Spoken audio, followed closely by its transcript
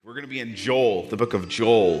We're going to be in Joel, the book of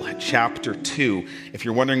Joel, chapter 2. If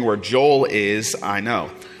you're wondering where Joel is, I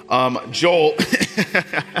know. Joel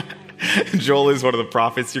is one of the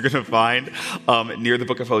prophets you're going to find near the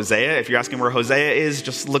book of Hosea. If you're asking where Hosea is,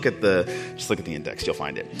 just look at the index. You'll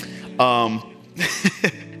find it. We're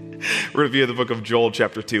going to be in the book of Joel,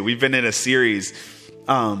 chapter 2. We've been in a series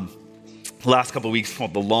the last couple of weeks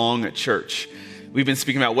called The Long Church. We've been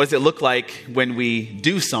speaking about what does it look like when we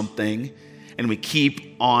do something and we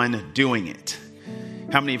keep on doing it.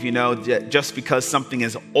 How many of you know that just because something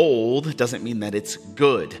is old doesn't mean that it's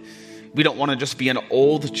good? We don't want to just be an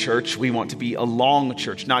old church. We want to be a long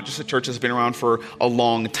church. Not just a church that's been around for a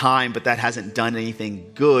long time, but that hasn't done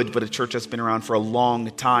anything good, but a church that's been around for a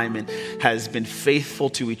long time and has been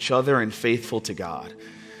faithful to each other and faithful to God.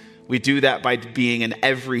 We do that by being an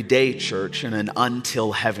everyday church and an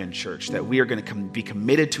until heaven church, that we are going to be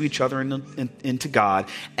committed to each other and to God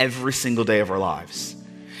every single day of our lives.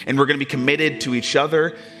 And we're going to be committed to each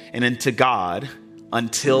other and into God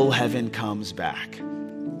until heaven comes back.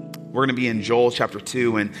 We're going to be in Joel chapter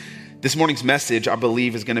 2, and this morning's message, I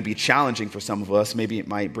believe, is going to be challenging for some of us. Maybe it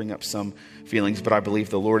might bring up some feelings, but I believe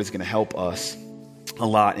the Lord is going to help us a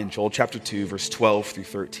lot in Joel chapter 2, verse 12 through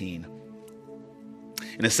 13.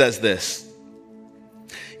 And it says this: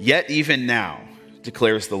 "Yet even now,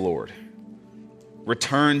 declares the Lord,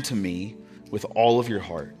 return to me with all of your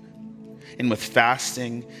heart, and with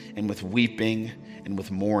fasting, and with weeping, and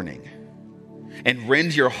with mourning, and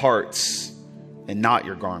rend your hearts and not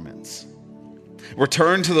your garments.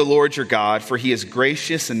 Return to the Lord your God, for he is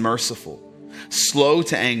gracious and merciful, slow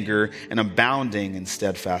to anger and abounding in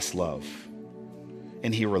steadfast love,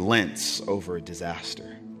 and he relents over a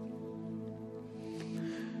disaster."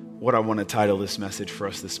 What I want to title this message for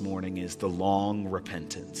us this morning is The Long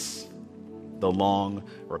Repentance. The Long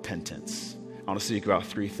Repentance. I want to speak about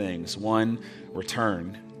three things. 1,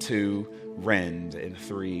 return. 2, rend. And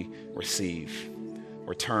 3, receive.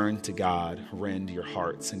 Return to God, rend your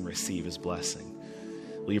hearts, and receive his blessing.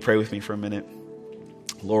 Will you pray with me for a minute?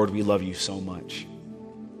 Lord, we love you so much.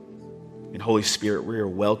 And Holy Spirit, we are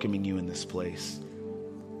welcoming you in this place.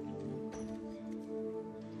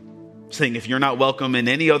 Saying, if you're not welcome in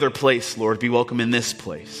any other place, Lord, be welcome in this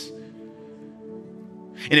place.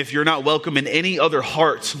 And if you're not welcome in any other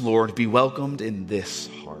heart, Lord, be welcomed in this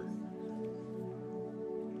heart.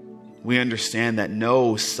 We understand that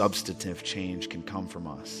no substantive change can come from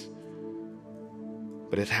us,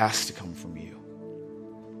 but it has to come from you.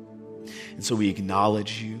 And so we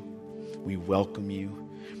acknowledge you, we welcome you,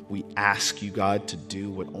 we ask you, God, to do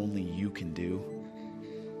what only you can do.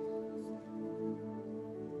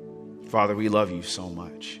 Father, we love you so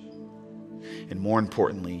much. And more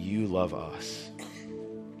importantly, you love us.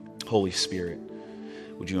 Holy Spirit,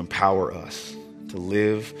 would you empower us to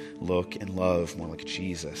live, look, and love more like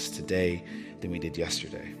Jesus today than we did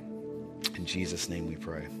yesterday. In Jesus' name we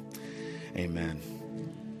pray. Amen.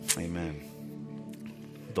 Amen.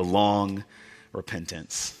 The long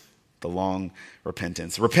repentance. The long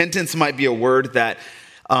repentance. Repentance might be a word that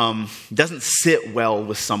doesn't sit well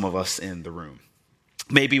with some of us in the room.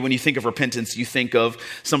 Maybe when you think of repentance, you think of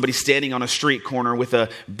somebody standing on a street corner with a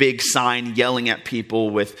big sign yelling at people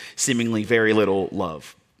with seemingly very little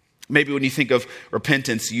love. Maybe when you think of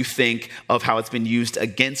repentance, you think of how it's been used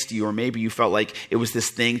against you, or maybe you felt like it was this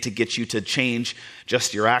thing to get you to change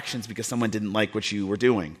just your actions because someone didn't like what you were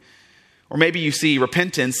doing. Or maybe you see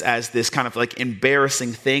repentance as this kind of like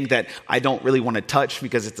embarrassing thing that I don't really want to touch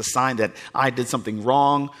because it's a sign that I did something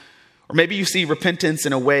wrong. Or maybe you see repentance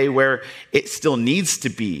in a way where it still needs to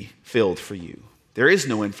be filled for you. There is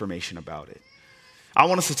no information about it. I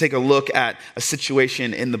want us to take a look at a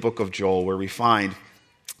situation in the book of Joel where we find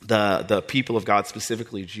the people of God,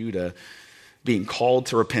 specifically Judah, being called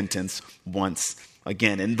to repentance once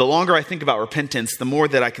again. And the longer I think about repentance, the more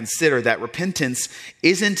that I consider that repentance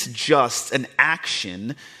isn't just an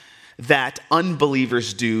action that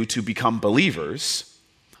unbelievers do to become believers.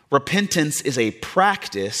 Repentance is a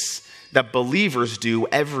practice that believers do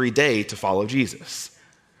every day to follow Jesus.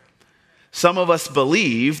 Some of us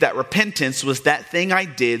believe that repentance was that thing I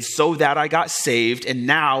did so that I got saved and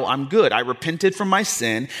now I'm good. I repented from my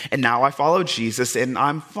sin and now I follow Jesus and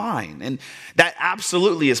I'm fine. And that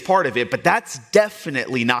absolutely is part of it, but that's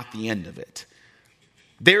definitely not the end of it.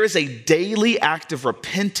 There is a daily act of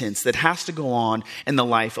repentance that has to go on in the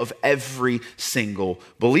life of every single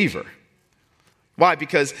believer. Why?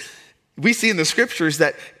 Because we see in the scriptures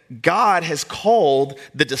that God has called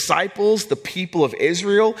the disciples, the people of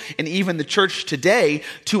Israel, and even the church today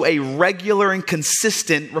to a regular and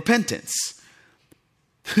consistent repentance.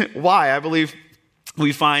 Why? I believe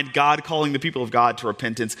we find God calling the people of God to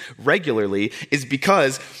repentance regularly is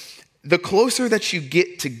because the closer that you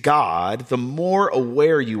get to God, the more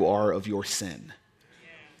aware you are of your sin.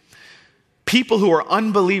 People who are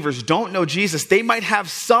unbelievers, don't know Jesus, they might have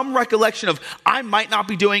some recollection of, I might not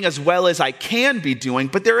be doing as well as I can be doing,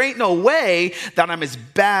 but there ain't no way that I'm as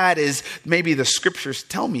bad as maybe the scriptures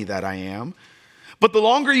tell me that I am. But the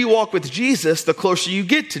longer you walk with Jesus, the closer you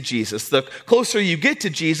get to Jesus. The closer you get to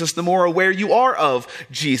Jesus, the more aware you are of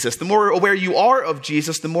Jesus. The more aware you are of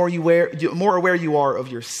Jesus, the more aware you are of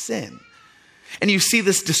your sin. And you see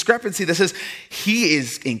this discrepancy that says, he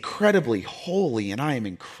is incredibly holy and I am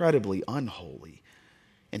incredibly unholy.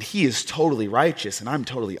 And he is totally righteous and I'm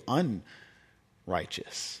totally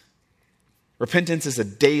unrighteous. Repentance is a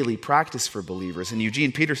daily practice for believers. And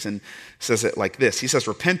Eugene Peterson says it like this. He says,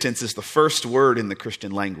 repentance is the first word in the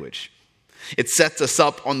Christian language. It sets us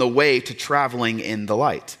up on the way to traveling in the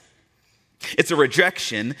light. It's a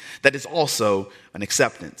rejection that is also an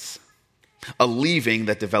acceptance. A leaving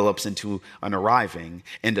that develops into an arriving,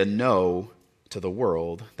 and a no to the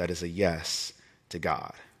world that is a yes to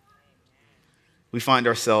God. We find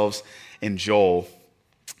ourselves in Joel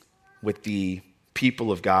with the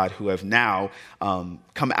people of God who have now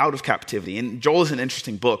come out of captivity. And Joel is an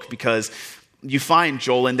interesting book because you find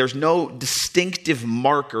Joel and there's no distinctive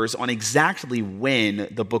markers on exactly when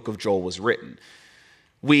the book of Joel was written.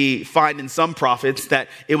 We find in some prophets that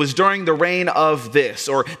it was during the reign of this,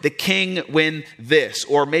 or the king when this,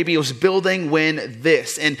 or maybe it was building when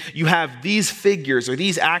this. And you have these figures or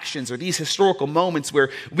these actions or these historical moments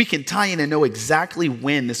where we can tie in and know exactly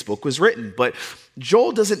when this book was written. But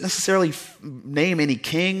Joel doesn't necessarily name any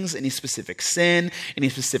kings, any specific sin, any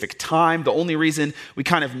specific time. The only reason we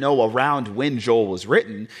kind of know around when Joel was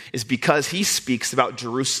written is because he speaks about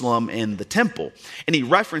Jerusalem and the temple. And he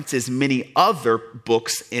references many other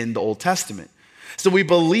books in the Old Testament. So we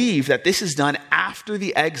believe that this is done after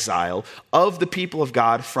the exile of the people of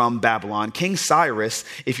God from Babylon. King Cyrus,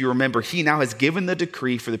 if you remember, he now has given the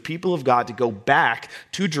decree for the people of God to go back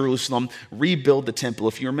to Jerusalem, rebuild the temple.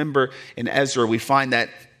 If you remember in Ezra, we find that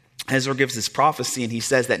Ezra gives this prophecy and he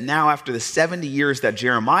says that now after the 70 years that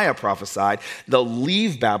Jeremiah prophesied, they'll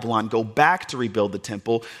leave Babylon, go back to rebuild the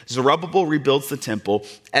temple. Zerubbabel rebuilds the temple.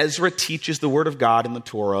 Ezra teaches the word of God in the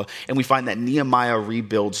Torah. And we find that Nehemiah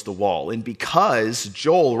rebuilds the wall. And because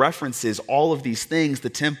Joel references all of these things,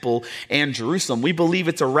 the temple and Jerusalem, we believe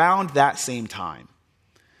it's around that same time.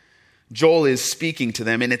 Joel is speaking to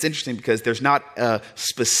them, and it's interesting because there's not a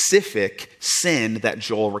specific sin that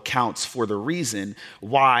Joel recounts for the reason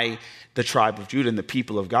why the tribe of Judah and the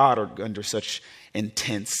people of God are under such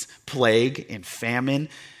intense plague and famine.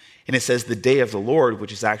 And it says the day of the Lord,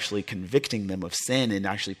 which is actually convicting them of sin and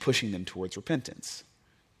actually pushing them towards repentance.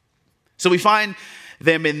 So we find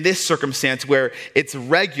them in this circumstance where it's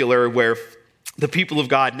regular, where the people of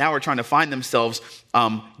God now are trying to find themselves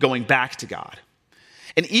going back to God.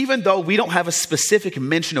 And even though we don't have a specific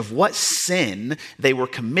mention of what sin they were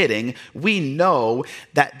committing, we know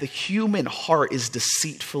that the human heart is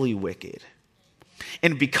deceitfully wicked.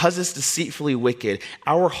 And because it's deceitfully wicked,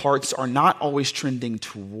 our hearts are not always trending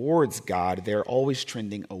towards God. They're always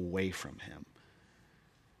trending away from him.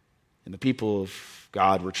 And the people of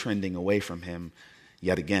God were trending away from him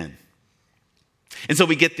yet again. And so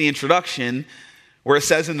we get the introduction where it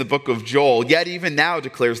says in the book of Joel, yet even now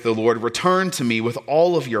declares the Lord, return to me with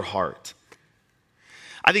all of your heart.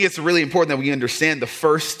 I think it's really important that we understand the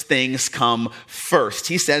first things come first.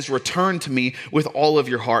 He says, return to me with all of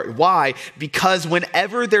your heart. Why? Because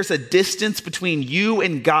whenever there's a distance between you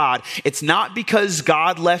and God, it's not because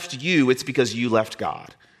God left you, it's because you left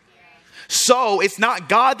God. So it's not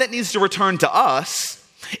God that needs to return to us.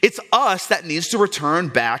 It's us that needs to return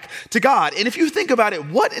back to God. And if you think about it,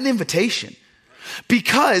 what an invitation.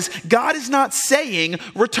 Because God is not saying,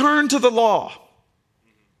 return to the law.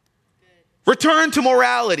 Return to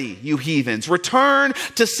morality, you heathens. Return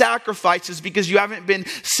to sacrifices because you haven't been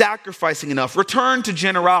sacrificing enough. Return to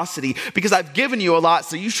generosity because I've given you a lot,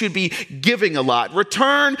 so you should be giving a lot.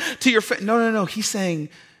 Return to your... No. He's saying,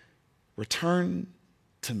 return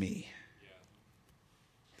to me.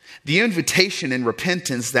 The invitation and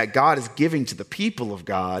repentance that God is giving to the people of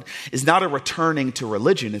God is not a returning to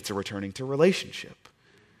religion, it's a returning to relationship.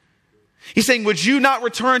 He's saying, would you not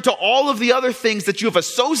return to all of the other things that you have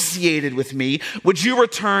associated with me? Would you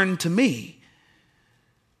return to me?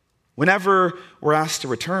 Whenever we're asked to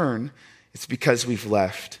return, it's because we've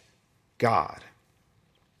left God.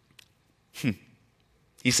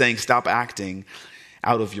 He's saying, stop acting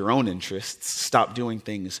out of your own interests. Stop doing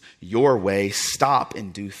things your way. Stop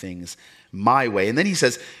and do things my way. And then he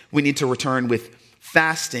says we need to return with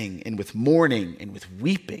fasting and with mourning and with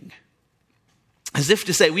weeping. As if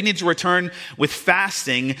to say we need to return with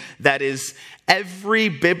fasting, that is, every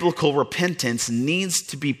biblical repentance needs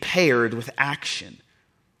to be paired with action.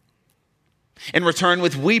 And return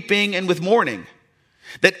with weeping and with mourning,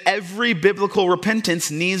 that every biblical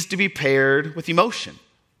repentance needs to be paired with emotion.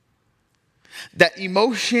 That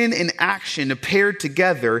emotion and action paired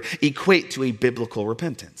together equate to a biblical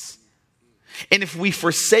repentance. And if we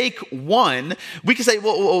forsake one, we can say,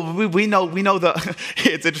 well, we know the,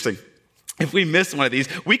 it's interesting. If we miss one of these,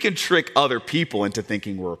 we can trick other people into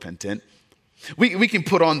thinking we're repentant. We can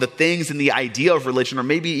put on the things and the idea of religion, or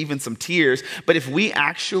maybe even some tears. But if we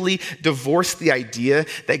actually divorce the idea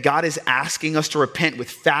that God is asking us to repent with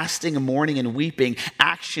fasting and mourning and weeping,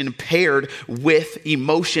 action paired with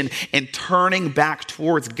emotion and turning back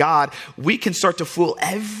towards God, we can start to fool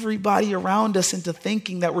everybody around us into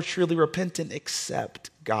thinking that we're truly repentant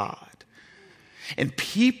except God. And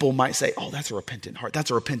people might say, oh, that's a repentant heart.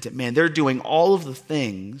 That's a repentant man. They're doing all of the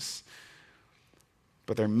things,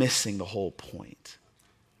 but they're missing the whole point.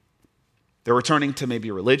 They're returning to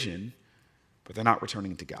maybe religion, but they're not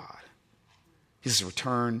returning to God. He says,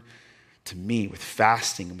 return to me with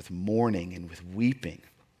fasting and with mourning and with weeping.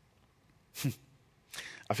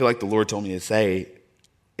 I feel like the Lord told me to say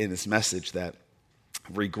in this message that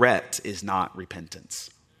regret is not repentance.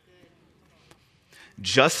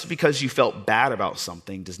 Just because you felt bad about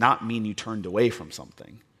something does not mean you turned away from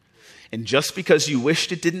something. And just because you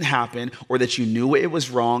wished it didn't happen or that you knew it was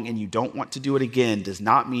wrong and you don't want to do it again does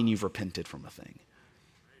not mean you've repented from a thing.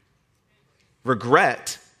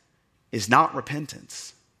 Regret is not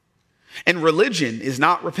repentance. And religion is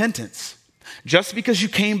not repentance. Just because you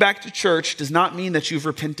came back to church does not mean that you've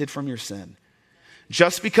repented from your sin.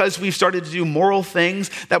 Just because we've started to do moral things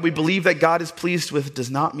that we believe that God is pleased with does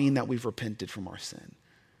not mean that we've repented from our sin.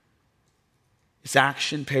 It's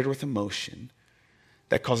action paired with emotion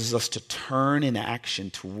that causes us to turn in action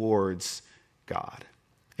towards God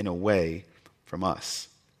and away from us.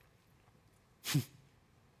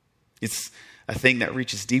 It's a thing that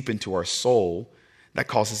reaches deep into our soul that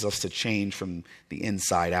causes us to change from the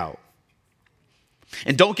inside out.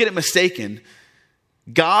 And don't get it mistaken,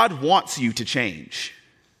 God wants you to change.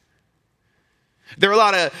 There are a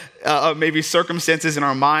lot of maybe circumstances in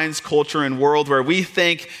our minds, culture, and world where we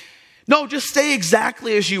think, no, just stay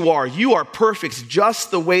exactly as you are. You are perfect just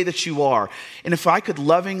the way that you are. And if I could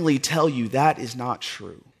lovingly tell you that is not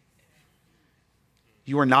true.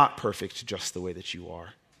 You are not perfect just the way that you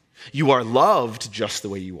are. You are loved just the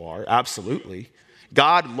way you are, absolutely.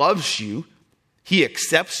 God loves you. He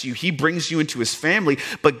accepts you. He brings you into his family.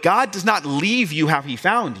 But God does not leave you how he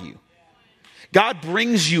found you. God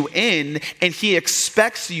brings you in and he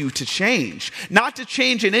expects you to change. Not to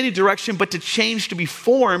change in any direction, but to change, to be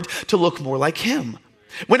formed, to look more like him.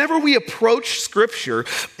 Whenever we approach Scripture,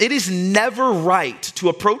 it is never right to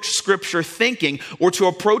approach Scripture thinking, or to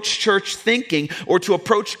approach church thinking, or to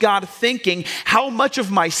approach God thinking, how much of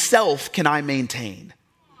myself can I maintain?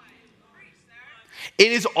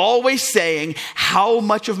 It is always saying, how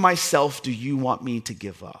much of myself do you want me to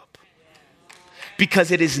give up?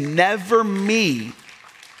 Because it is never me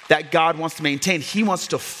that God wants to maintain. He wants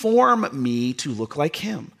to form me to look like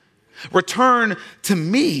him. Return to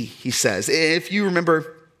me, he says. If you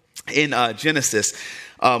remember in Genesis,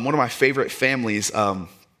 one of my favorite families,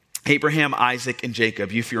 Abraham, Isaac, and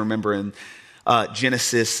Jacob. If you remember in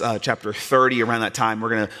Genesis chapter 30, around that time, we're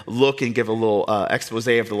going to look and give a little expose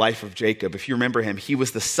of the life of Jacob. If you remember him, he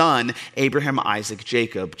was the son, Abraham, Isaac,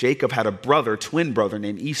 Jacob. Jacob had a brother, twin brother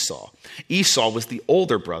named Esau. Esau was the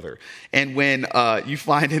older brother. And when you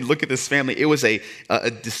find and look at this family, it was a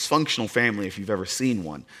dysfunctional family if you've ever seen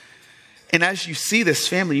one. And as you see this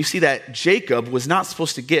family, you see that Jacob was not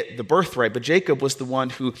supposed to get the birthright, but Jacob was the one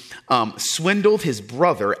who swindled his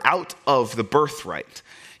brother out of the birthright.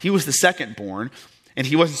 He was the second born, and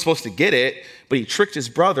he wasn't supposed to get it, but he tricked his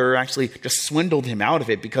brother, actually just swindled him out of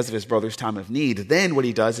it because of his brother's time of need. Then what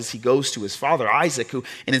he does is he goes to his father, Isaac, who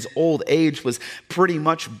in his old age was pretty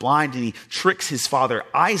much blind, and he tricks his father,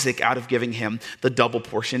 Isaac, out of giving him the double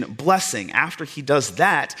portion blessing. After he does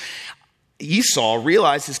that, Esau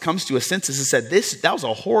realizes, comes to his senses and said, that was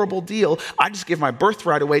a horrible deal. I just gave my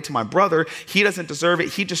birthright away to my brother. He doesn't deserve it.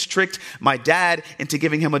 He just tricked my dad into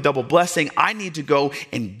giving him a double blessing. I need to go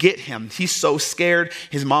and get him. He's so scared.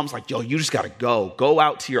 His mom's like, yo, you just got to go. Go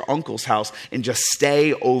out to your uncle's house and just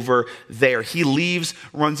stay over there. He leaves,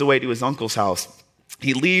 runs away to his uncle's house.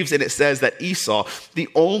 He leaves, and it says that Esau, the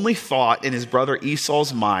only thought in his brother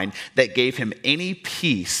Esau's mind that gave him any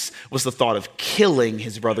peace was the thought of killing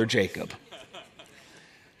his brother Jacob.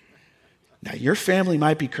 Now, your family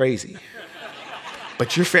might be crazy,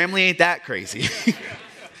 But your family ain't that crazy.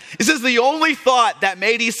 It says the only thought that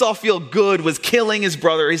made Esau feel good was killing his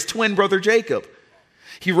brother, his twin brother Jacob.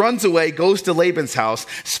 He runs away, goes to Laban's house,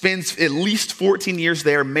 spends at least 14 years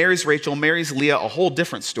there, marries Rachel, marries Leah, a whole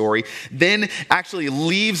different story. Then actually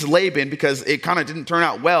leaves Laban because it kind of didn't turn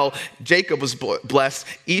out well. Jacob was blessed.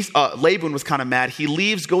 Laban was kind of mad. He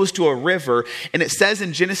leaves, goes to a river, and it says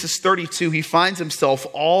in Genesis 32, he finds himself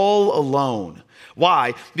all alone.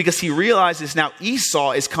 Why? Because he realizes now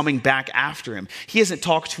Esau is coming back after him. He hasn't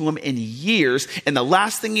talked to him in years, and the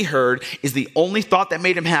last thing he heard is the only thought that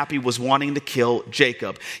made him happy was wanting to kill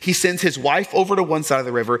Jacob. He sends his wife over to one side of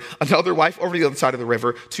the river, another wife over to the other side of the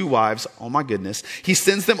river, 2 wives. Oh my goodness. He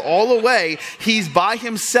sends them all away. He's by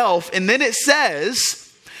himself, and then it says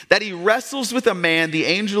that he wrestles with a man, the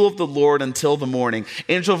angel of the Lord, until the morning.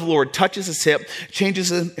 Angel of the Lord touches his hip,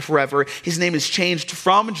 changes him forever. His name is changed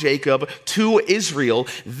from Jacob to Israel.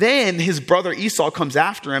 Then his brother Esau comes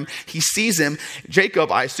after him. He sees him.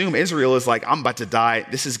 Jacob, I assume Israel, is like, I'm about to die.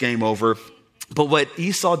 This is game over. But what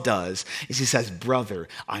Esau does is he says, brother,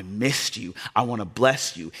 I missed you. I want to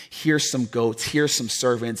bless you. Here's some goats. Here's some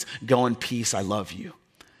servants. Go in peace. I love you.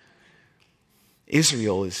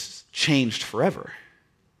 Israel is changed forever.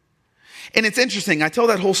 And it's interesting, I tell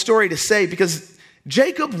that whole story to say, because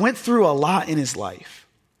Jacob went through a lot in his life.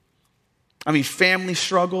 I mean, family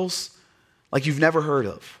struggles like you've never heard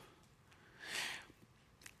of.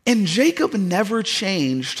 And Jacob never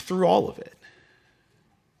changed through all of it.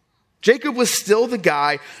 Jacob was still the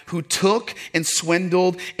guy who took and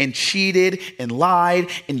swindled and cheated and lied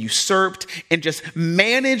and usurped and just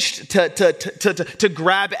managed to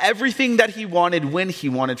grab everything that he wanted when he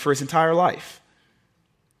wanted for his entire life.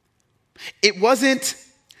 It wasn't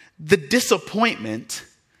the disappointment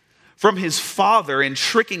from his father in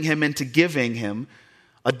tricking him into giving him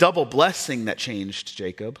a double blessing that changed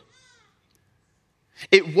Jacob.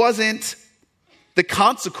 It wasn't the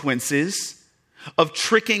consequences of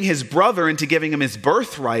tricking his brother into giving him his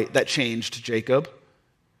birthright that changed Jacob.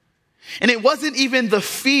 And it wasn't even the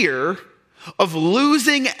fear of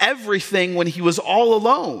losing everything when he was all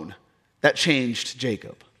alone that changed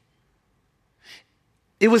Jacob.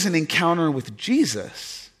 It was an encounter with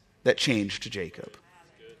Jesus that changed Jacob.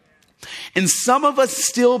 And some of us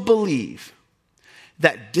still believe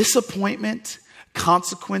that disappointment,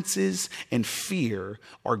 consequences, and fear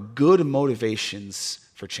are good motivations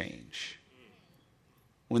for change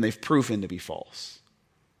when they've proven to be false.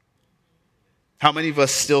 How many of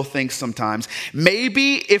us still think sometimes,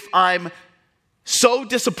 maybe if I'm so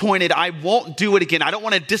disappointed, I won't do it again. I don't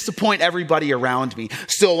want to disappoint everybody around me,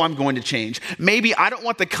 so I'm going to change. Maybe I don't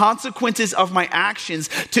want the consequences of my actions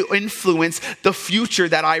to influence the future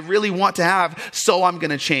that I really want to have, so I'm going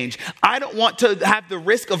to change. I don't want to have the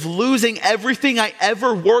risk of losing everything I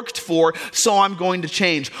ever worked for, so I'm going to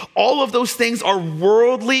change. All of those things are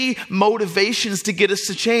worldly motivations to get us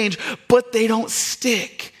to change, but they don't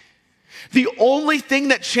stick. The only thing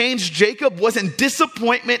that changed Jacob wasn't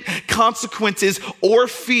disappointment, consequences, or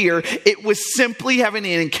fear. It was simply having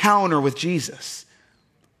an encounter with Jesus.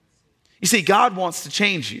 You see, God wants to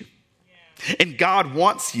change you. And God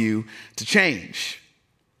wants you to change.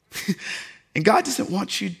 And God doesn't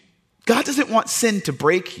want sin to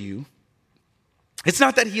break you. It's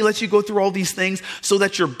not that he lets you go through all these things so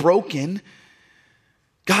that you're broken.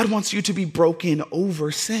 God wants you to be broken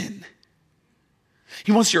over sin.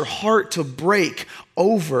 He wants your heart to break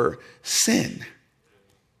over sin.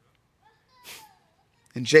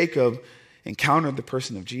 And Jacob encountered the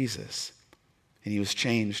person of Jesus, and he was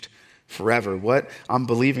changed forever. What I'm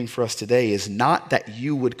believing for us today is not that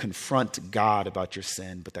you would confront God about your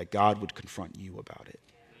sin, but that God would confront you about it.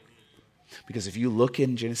 Because if you look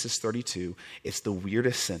in Genesis 32, it's the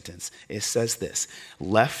weirdest sentence. It says this: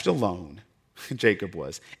 left alone, Jacob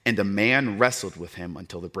was, and a man wrestled with him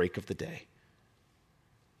until the break of the day.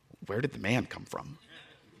 Where did the man come from?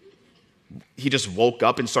 He just woke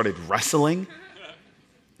up and started wrestling?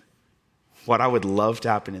 What I would love to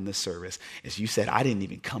happen in this service is you said, I didn't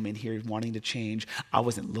even come in here wanting to change. I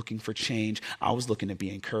wasn't looking for change. I was looking to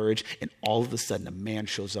be encouraged. And all of a sudden, a man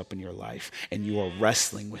shows up in your life and you are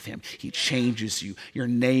wrestling with him. He changes you. Your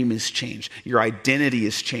name is changed. Your identity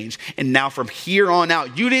is changed. And now from here on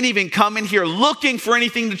out, you didn't even come in here looking for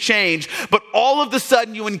anything to change, but all of a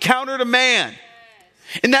sudden you encountered a man.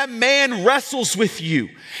 And that man wrestles with you.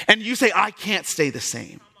 And you say, I can't stay the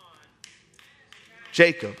same.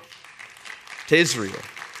 Jacob to Israel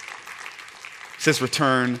says,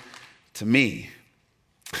 return to me.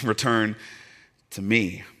 Return to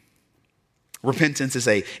me. Repentance is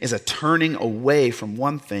a turning away from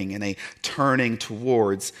one thing and a turning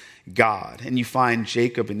towards God. And you find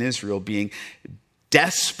Jacob and Israel being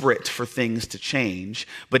desperate for things to change,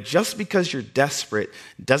 but just because you're desperate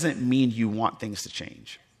doesn't mean you want things to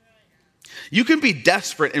change. You can be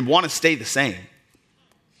desperate and want to stay the same.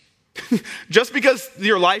 Just because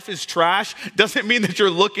your life is trash doesn't mean that you're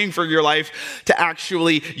looking for your life to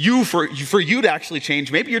actually, for you to actually change.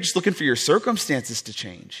 Maybe you're just looking for your circumstances to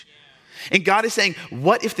change. And God is saying,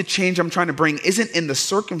 what if the change I'm trying to bring isn't in the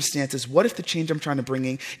circumstances? What if the change I'm trying to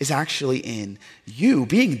bring is actually in you?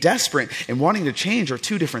 Being desperate and wanting to change are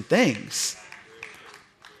two different things.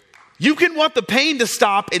 You can want the pain to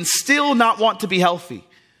stop and still not want to be healthy.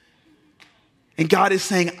 And God is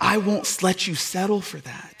saying, I won't let you settle for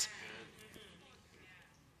that.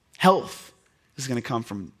 Health is going to come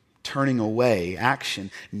from turning away,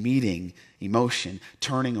 action, meeting, emotion,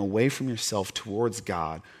 turning away from yourself towards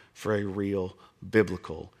God for a real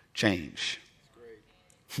biblical change.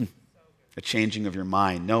 A changing of your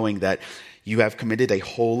mind, knowing that you have committed a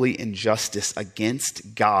holy injustice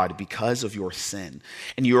against God because of your sin.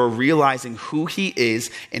 And you are realizing who he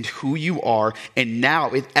is and who you are. And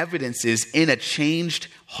now it evidences in a changed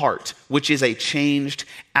heart, which is a changed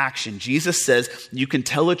action. Jesus says you can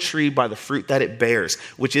tell a tree by the fruit that it bears,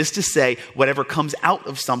 which is to say whatever comes out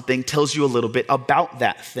of something tells you a little bit about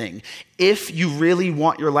that thing. If you really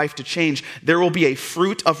want your life to change, there will be a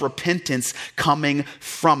fruit of repentance coming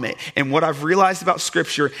from it. And what I've realized about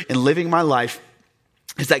Scripture and living my life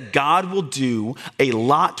is that God will do a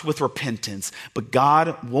lot with repentance, but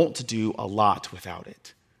God won't do a lot without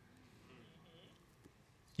it.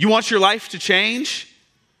 You want your life to change?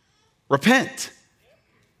 Repent.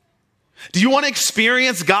 Do you want to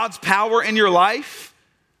experience God's power in your life?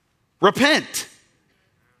 Repent.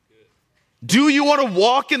 Do you want to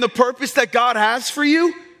walk in the purpose that God has for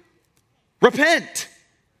you? Repent.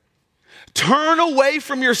 Turn away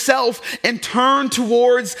from yourself and turn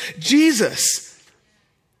towards Jesus.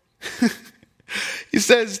 He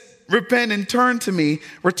says, repent and turn to me.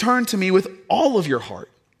 Return to me with all of your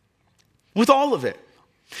heart. With all of it.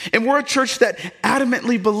 And we're a church that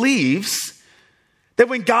adamantly believes that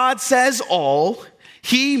when God says all,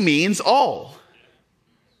 he means all.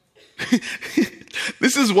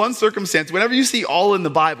 This is one circumstance. Whenever you see all in the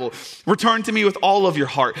Bible, return to me with all of your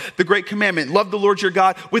heart. The great commandment, love the Lord your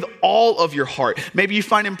God with all of your heart. Maybe you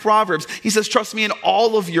find in Proverbs, he says, trust me in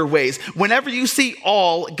all of your ways. Whenever you see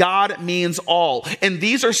all, God means all. And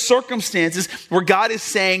these are circumstances where God is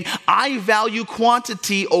saying, I value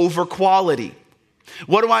quantity over quality.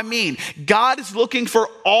 What do I mean? God is looking for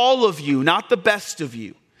all of you, not the best of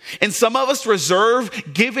you. And some of us reserve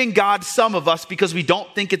giving God some of us because we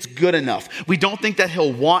don't think it's good enough. We don't think that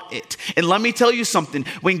he'll want it. And let me tell you something.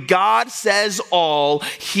 When God says all,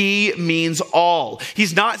 he means all.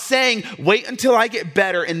 He's not saying, wait until I get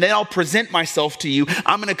better and then I'll present myself to you.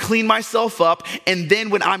 I'm going to clean myself up. And then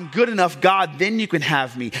when I'm good enough, God, then you can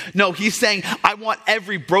have me. No, he's saying, I want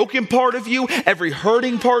every broken part of you, every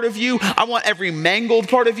hurting part of you. I want every mangled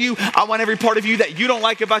part of you. I want every part of you that you don't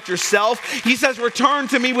like about yourself. He says, return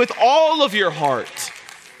to me with all of your heart,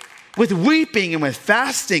 with weeping and with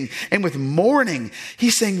fasting and with mourning.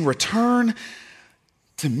 He's saying, return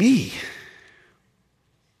to me.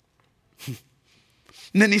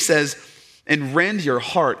 And then he says, and rend your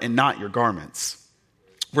heart and not your garments.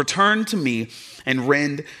 Return to me and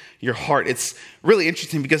rend your heart. It's really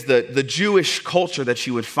interesting because the Jewish culture that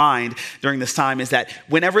you would find during this time is that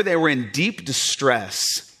whenever they were in deep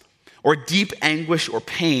distress or deep anguish or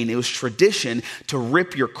pain, it was tradition to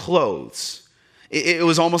rip your clothes. It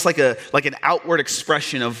was almost like an outward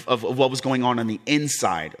expression of what was going on the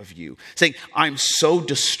inside of you. Saying, I'm so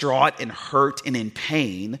distraught and hurt and in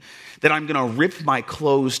pain that I'm going to rip my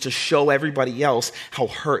clothes to show everybody else how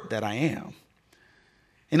hurt that I am.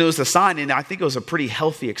 And it was a sign, and I think it was a pretty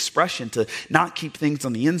healthy expression to not keep things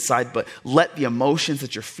on the inside, but let the emotions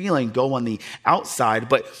that you're feeling go on the outside.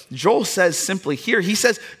 But Joel says simply here, he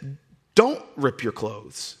says, don't rip your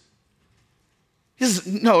clothes. He says,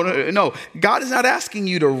 no. God is not asking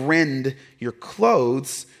you to rend your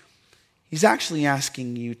clothes. He's actually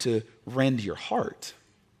asking you to rend your heart.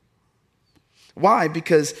 Why?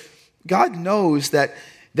 Because God knows that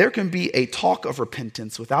there can be a talk of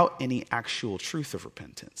repentance without any actual truth of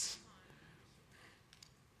repentance.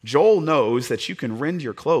 Joel knows that you can rend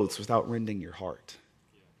your clothes without rending your heart.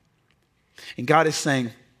 And God is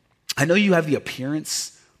saying, I know you have the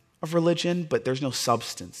appearance of religion, but there's no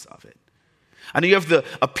substance of it. I know you have the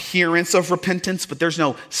appearance of repentance, but there's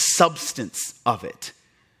no substance of it.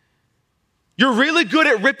 You're really good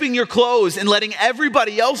at ripping your clothes and letting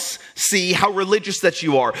everybody else see how religious that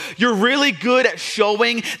you are. You're really good at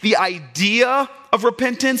showing the idea of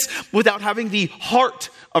repentance without having the heart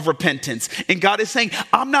of repentance. And God is saying,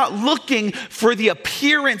 I'm not looking for the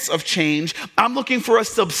appearance of change. I'm looking for a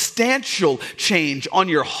substantial change on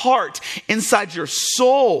your heart, inside your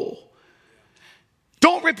soul.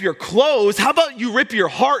 Don't rip your clothes. How about you rip your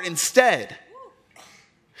heart instead?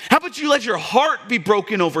 How about you let your heart be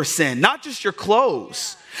broken over sin, not just your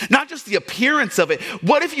clothes, not just the appearance of it.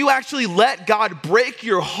 What if you actually let God break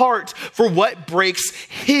your heart for what breaks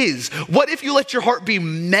his? What if you let your heart be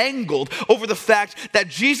mangled over the fact that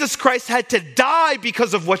Jesus Christ had to die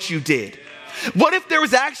because of what you did? What if there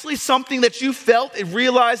was actually something that you felt and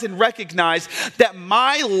realized and recognized that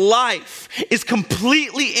my life is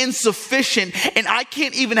completely insufficient and I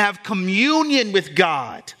can't even have communion with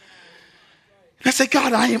God? And I say,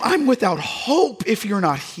 God, I'm without hope if you're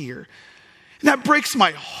not here. And that breaks my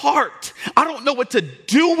heart. I don't know what to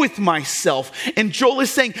do with myself. And Joel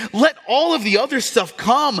is saying, let all of the other stuff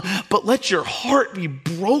come, but let your heart be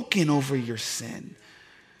broken over your sin.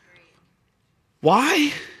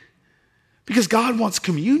 Why? Because God wants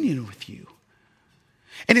communion with you.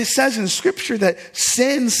 And it says in Scripture that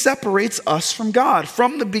sin separates us from God.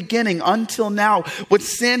 From the beginning until now, what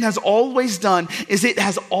sin has always done is it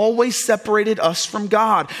has always separated us from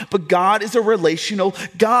God. But God is a relational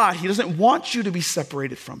God. He doesn't want you to be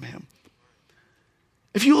separated from him.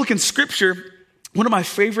 If you look in Scripture, one of my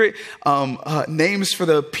favorite names for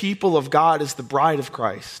the people of God is the bride of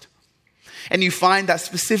Christ. And you find that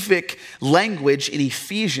specific language in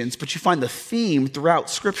Ephesians, but you find the theme throughout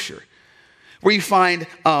Scripture, where you find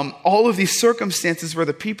all of these circumstances where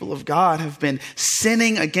the people of God have been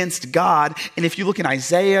sinning against God. And if you look in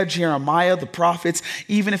Isaiah, Jeremiah, the prophets,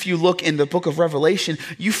 even if you look in the book of Revelation,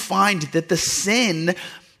 you find that the sin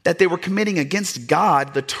that they were committing against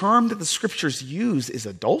God, the term that the Scriptures use is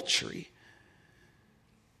adultery.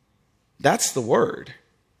 That's the word.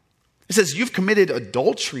 It says you've committed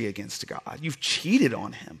adultery against God. You've cheated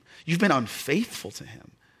on him. You've been unfaithful to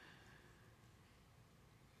him.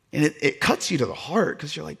 And it cuts you to the heart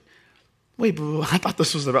because you're like, wait, but I thought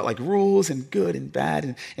this was about like rules and good and bad.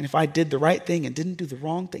 And if I did the right thing and didn't do the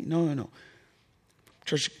wrong thing. No.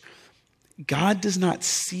 Church, God does not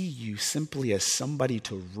see you simply as somebody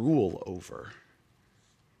to rule over.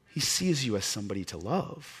 He sees you as somebody to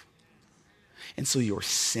love. And so your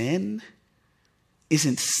sin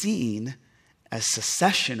isn't seen as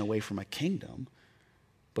secession away from a kingdom,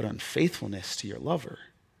 but unfaithfulness to your lover.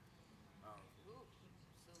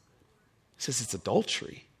 It says it's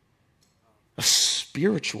adultery, a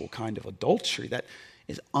spiritual kind of adultery that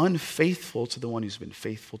is unfaithful to the one who's been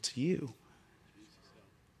faithful to you.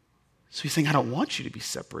 So he's saying, I don't want you to be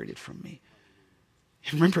separated from me.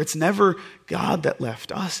 And remember, it's never God that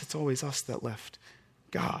left us. It's always us that left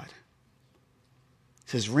God.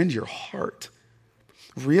 He says, rend your heart.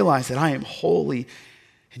 Realize that I am holy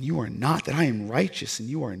and you are not, that I am righteous and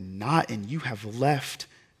you are not, and you have left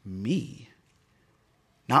me.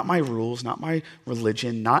 Not my rules, not my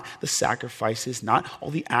religion, not the sacrifices, not all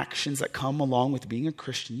the actions that come along with being a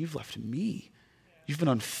Christian. You've left me. You've been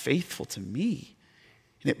unfaithful to me.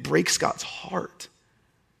 And it breaks God's heart.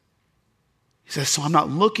 He says, so I'm not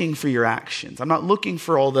looking for your actions. I'm not looking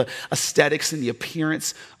for all the aesthetics and the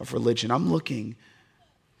appearance of religion. I'm looking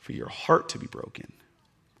for your heart to be broken.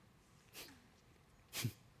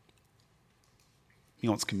 He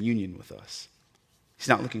wants communion with us. He's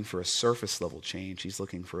not looking for a surface level change. He's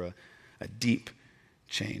looking for a deep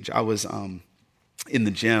change. I was in the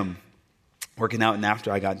gym working out, and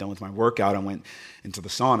after I got done with my workout, I went into the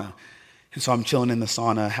sauna. And so I'm chilling in the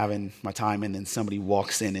sauna, having my time, and then somebody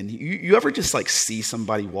walks in. And you ever just like see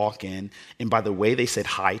somebody walk in, and by the way they said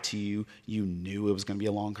hi to you, you knew it was going to be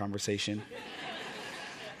a long conversation?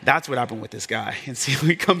 That's what happened with this guy. And so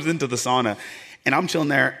he comes into the sauna, and I'm chilling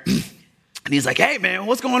there, and he's like, hey, man,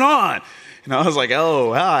 what's going on? And I was like,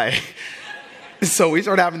 oh, hi. So we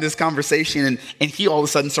started having this conversation, and he all of a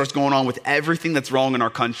sudden starts going on with everything that's wrong in our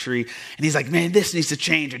country. And he's like, man, this needs to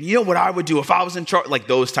change. And you know what I would do if I was in charge? Like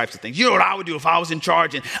those types of things. You know what I would do if I was in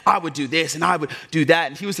charge? And I would do this and I would do that.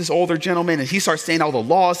 And he was this older gentleman, and he starts saying all the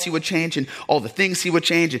laws he would change and all the things he would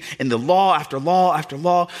change, and the law after law after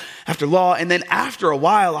law after law. And then after a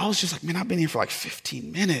while, I was just like, man, I've been here for like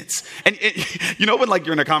 15 minutes. And you know when like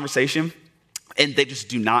you're in a conversation and they just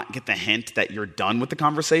do not get the hint that you're done with the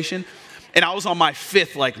conversation? And I was on my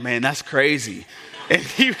fifth, like, man, that's crazy. And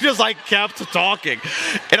he just like kept talking.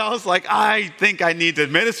 And I was like, I think I need to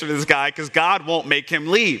administer to this guy because God won't make him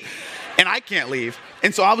leave. And I can't leave.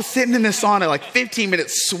 And so I was sitting in this sauna like 15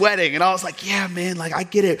 minutes sweating. And I was like, yeah, man, like I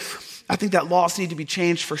get it. I think that laws need to be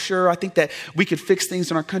changed for sure. I think that we could fix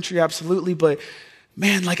things in our country, absolutely. But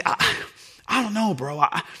man, like, I don't know, bro.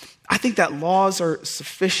 I think that laws are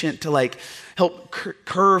sufficient to like help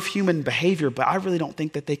curve human behavior, but I really don't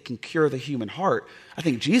think that they can cure the human heart. I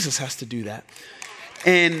think Jesus has to do that.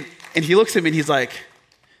 And he looks at me and he's like,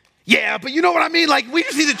 yeah, but you know what I mean? Like, we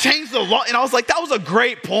just need to change the law. And I was like, that was a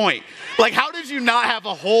great point. Like, how did you not have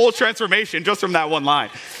a whole transformation just from that one line?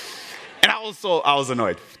 And I was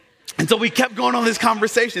annoyed. And so we kept going on this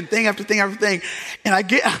conversation, thing after thing after thing. And I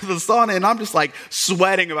get out of the sauna and I'm just like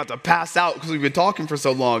sweating, about to pass out because we've been talking for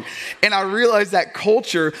so long. And I realized that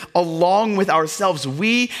culture, along with ourselves,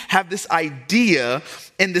 we have this idea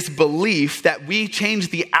and this belief that we change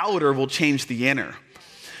the outer will change the inner.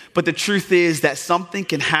 But the truth is that something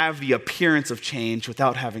can have the appearance of change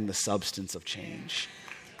without having the substance of change.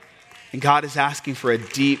 And God is asking for a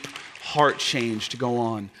deep heart change to go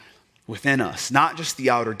on within us, not just the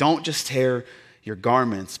outer. Don't just tear your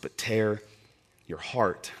garments, but tear your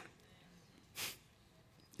heart.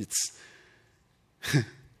 It's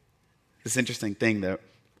this interesting thing that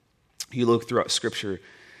you look throughout Scripture.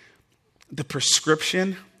 The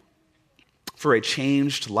prescription for a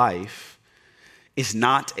changed life is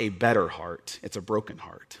not a better heart, it's a broken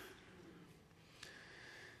heart.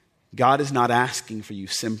 God is not asking for you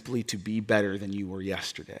simply to be better than you were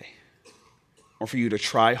yesterday, or for you to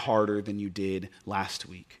try harder than you did last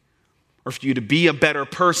week, or for you to be a better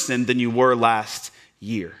person than you were last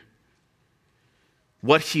year.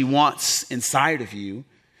 What he wants inside of you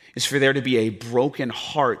is for there to be a broken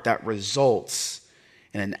heart that results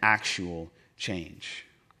in an actual change.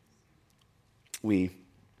 We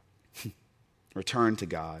return to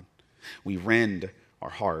God, we rend our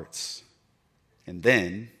hearts, and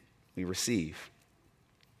then we receive.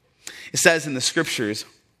 It says in the Scriptures,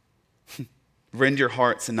 rend your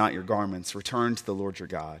hearts and not your garments. Return to the Lord your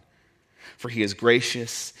God. For he is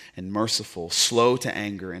gracious and merciful, slow to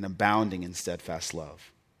anger and abounding in steadfast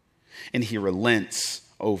love. And he relents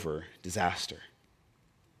over disaster.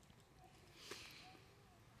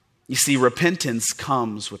 You see, repentance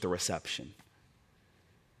comes with a reception.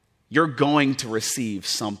 You're going to receive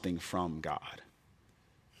something from God.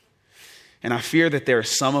 And I fear that there are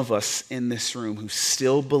some of us in this room who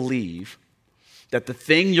still believe that the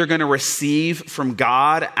thing you're going to receive from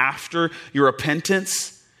God after your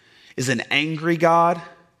repentance is an angry God,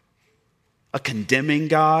 a condemning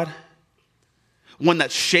God, one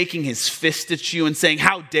that's shaking his fist at you and saying,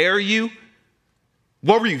 how dare you?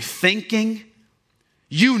 What were you thinking?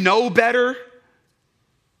 You know better.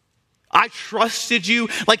 I trusted you.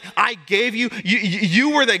 Like, I gave you. You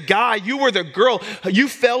were the guy. You were the girl. You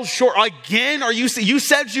fell short again. Or you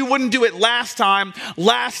said you wouldn't do it last time,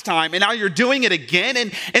 and now you're doing it again.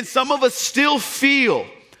 And some of us still feel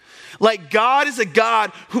like God is a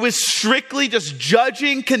God who is strictly just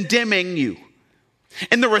judging, condemning you.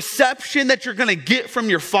 And the reception that you're going to get from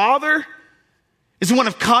your Father is one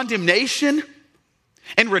of condemnation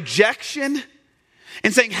and rejection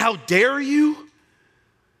and saying, how dare you?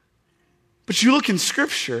 But you look in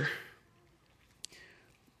Scripture,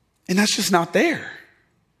 and that's just not there.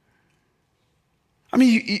 I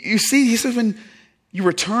mean, you see, he says, when you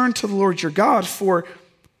return to the Lord your God, for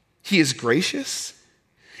he is gracious,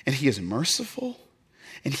 and he is merciful,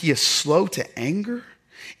 and he is slow to anger,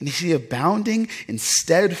 and he is abounding in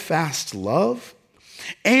steadfast love,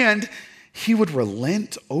 and he would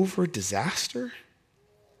relent over disaster.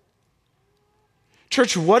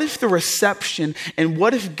 Church, what if the reception, and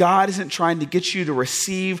what if God isn't trying to get you to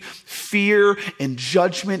receive fear and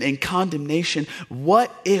judgment and condemnation? What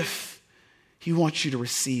if he wants you to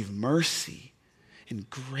receive mercy and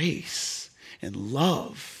grace and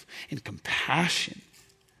love and compassion?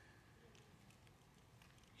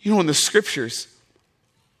 You know, in the Scriptures,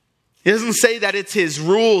 it doesn't say that it's his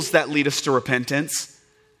rules that lead us to repentance.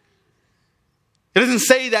 It doesn't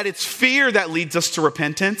say that it's fear that leads us to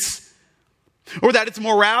repentance, or that it's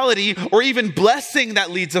morality or even blessing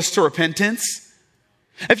that leads us to repentance.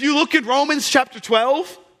 If you look at Romans chapter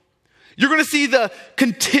 12, you're going to see the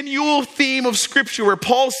continual theme of Scripture where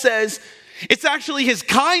Paul says it's actually his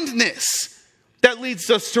kindness that leads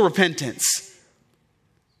us to repentance.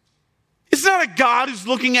 It's not a God who's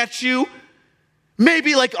looking at you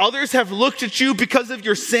maybe like others have looked at you because of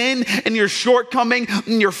your sin and your shortcoming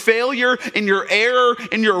and your failure and your error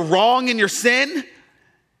and your wrong and your sin.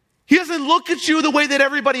 He doesn't look at you the way that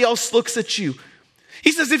everybody else looks at you.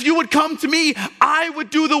 He says, if you would come to me, I would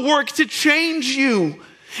do the work to change you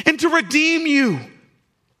and to redeem you.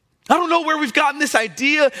 I don't know where we've gotten this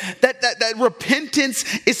idea that repentance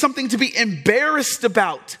is something to be embarrassed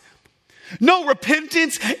about. No,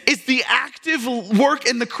 repentance is the active work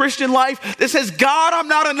in the Christian life that says, God, I'm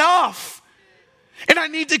not enough. And I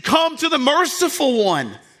need to come to the merciful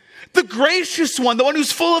one, the gracious one, the one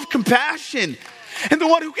who's full of compassion, and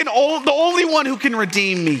the only one who can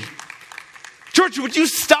redeem me. Church, would you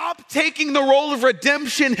stop taking the role of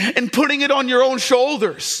redemption and putting it on your own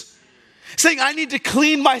shoulders? Saying, I need to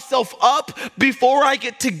clean myself up before I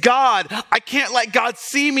get to God. I can't let God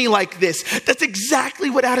see me like this. That's exactly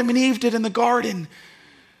what Adam and Eve did in the garden.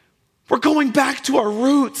 We're going back to our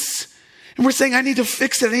roots. And we're saying, I need to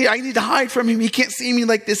fix it. I need to hide from him. He can't see me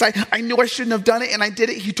like this. I knew I shouldn't have done it, and I did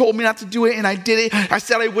it. He told me not to do it, and I did it. I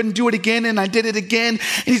said I wouldn't do it again, and I did it again.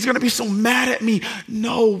 And he's going to be so mad at me.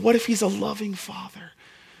 No, what if he's a loving father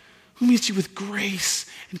who meets you with grace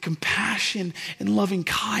and compassion and loving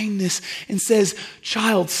kindness and says,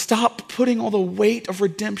 child, stop putting all the weight of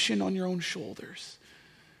redemption on your own shoulders.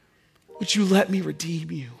 Would you let me redeem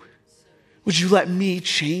you? Would you let me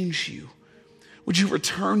change you? Would you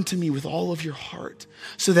return to me with all of your heart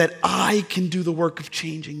so that I can do the work of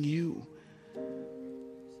changing you?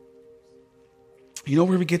 You know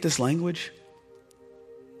where we get this language?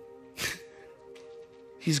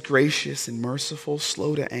 He's gracious and merciful,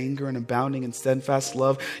 slow to anger and abounding in steadfast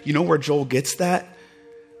love. You know where Joel gets that?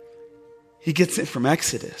 He gets it from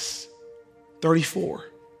Exodus 34.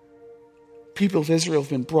 People of Israel have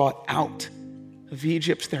been brought out of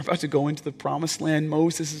Egypt. They're about to go into the promised land.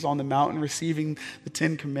 Moses is on the mountain receiving the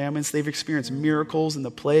 10 commandments. They've experienced miracles and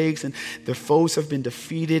the plagues, and their foes have been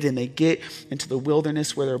defeated, and they get into the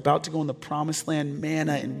wilderness where they're about to go in the promised land,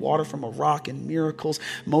 manna and water from a rock and miracles.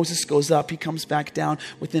 Moses goes up, he comes back down.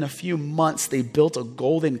 Within a few months, they built a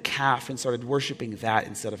golden calf and started worshiping that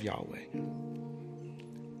instead of Yahweh.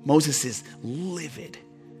 Moses is livid.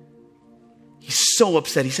 He's so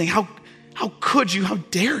upset. He's saying, how could you? How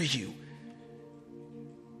dare you?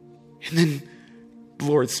 And then the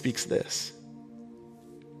Lord speaks this.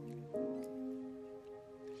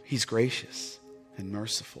 He's gracious and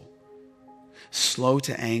merciful, slow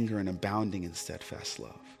to anger and abounding in steadfast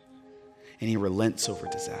love. And he relents over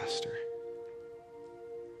disaster.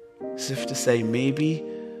 As if to say, maybe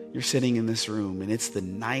you're sitting in this room and it's the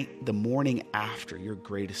morning after your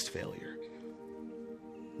greatest failure.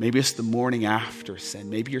 Maybe it's the morning after sin.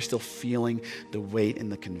 Maybe you're still feeling the weight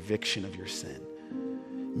and the conviction of your sin.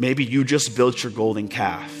 Maybe you just built your golden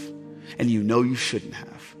calf and you know you shouldn't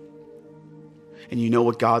have. And you know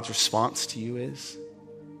what God's response to you is?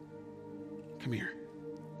 Come here.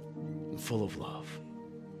 I'm full of love.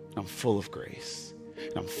 I'm full of grace.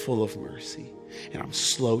 And I'm full of mercy. And I'm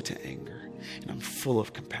slow to anger. And I'm full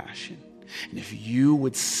of compassion. And if you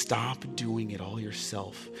would stop doing it all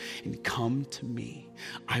yourself and come to me,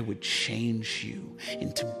 I would change you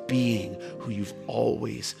into being who you've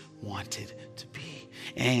always wanted to be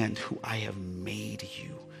and who I have made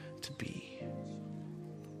you to be.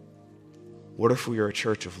 What if we are a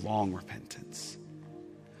church of long repentance?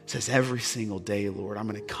 It says every single day, Lord, I'm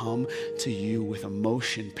going to come to you with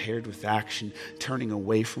emotion paired with action, turning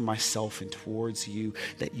away from myself and towards you,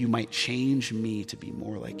 that you might change me to be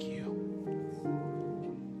more like you.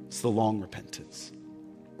 It's the long repentance.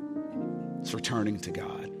 It's returning to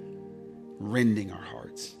God, rending our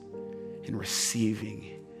hearts, and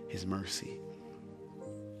receiving his mercy.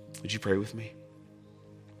 Would you pray with me?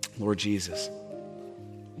 Lord Jesus,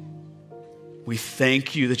 we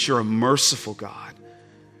thank you that you're a merciful God,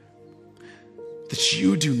 that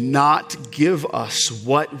you do not give us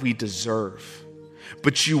what we deserve,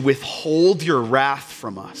 but you withhold your wrath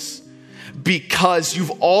from us because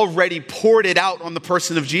you've already poured it out on the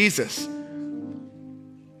person of Jesus.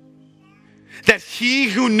 That he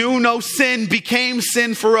who knew no sin became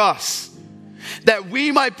sin for us, that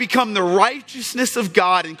we might become the righteousness of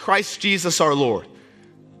God in Christ Jesus our Lord.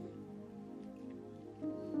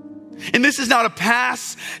 And this is not a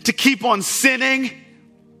pass to keep on sinning.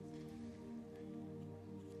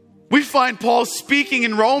 We find Paul speaking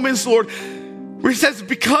in Romans, Lord, where he says,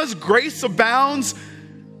 because grace abounds,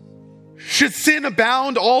 should sin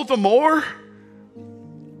abound all the more?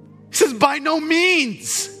 He says, by no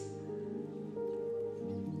means.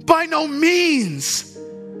 By no means.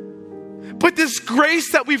 But this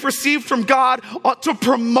grace that we've received from God ought to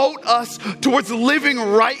promote us towards living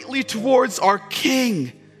rightly towards our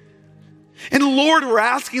King. And Lord, we're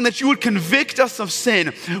asking that you would convict us of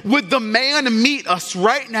sin. Would the man meet us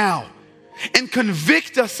right now and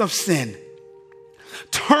convict us of sin?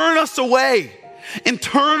 Turn us away and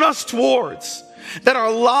turn us towards, that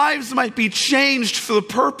our lives might be changed for the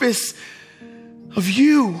purpose of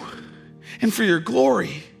you and for your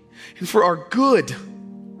glory and for our good.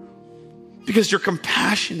 because you're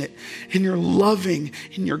compassionate and you're loving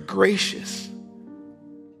and you're gracious.